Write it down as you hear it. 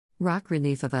Rock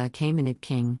relief of a Achaemenid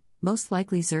king, most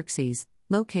likely Xerxes,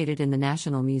 located in the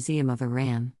National Museum of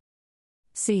Iran.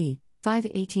 c.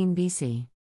 518 BC.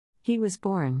 He was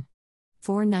born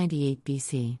 498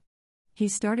 BC. He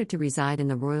started to reside in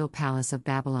the royal palace of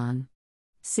Babylon.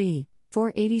 c.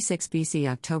 486 BC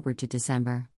October to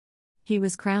December. He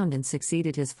was crowned and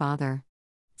succeeded his father.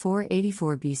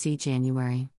 484 BC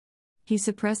January. He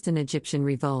suppressed an Egyptian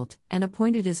revolt, and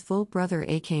appointed his full brother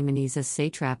Achaemenes as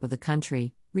satrap of the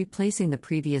country, replacing the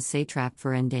previous satrap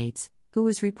Pherendates, who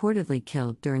was reportedly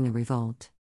killed during the revolt.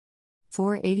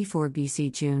 484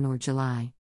 BC June or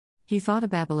July. He fought a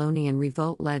Babylonian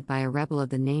revolt led by a rebel of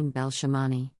the name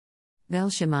Bel-Shamani.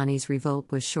 Bel-Shamani's revolt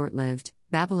was short-lived.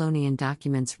 Babylonian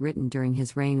documents written during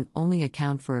his reign only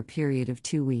account for a period of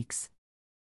 2 weeks.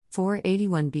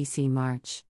 481 BC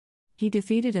March. He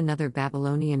defeated another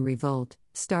Babylonian revolt,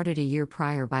 started a year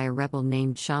prior by a rebel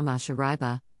named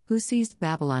Shamash-Shariba, who seized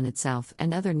Babylon itself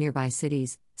and other nearby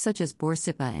cities, such as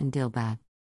Borsippa and Dilbat.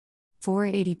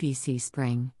 480 BC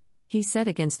Spring. He set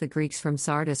against the Greeks from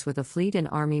Sardis with a fleet and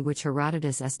army which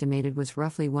Herodotus estimated was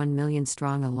roughly 1 million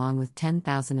strong, along with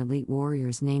 10,000 elite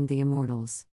warriors named the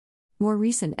Immortals. More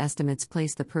recent estimates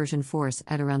place the Persian force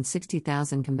at around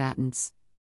 60,000 combatants.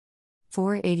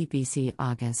 480 BC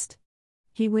August.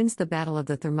 He wins the Battle of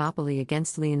the Thermopylae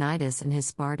against Leonidas and his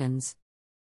Spartans.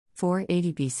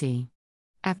 480 BC.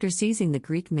 After seizing the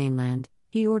Greek mainland,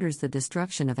 he orders the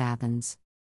destruction of Athens.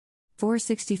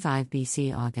 465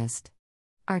 BC August.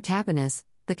 Artabanus,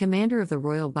 the commander of the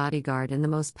royal bodyguard and the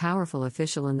most powerful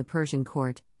official in the Persian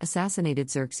court, assassinated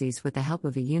Xerxes with the help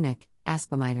of a eunuch,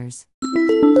 Aspamitres.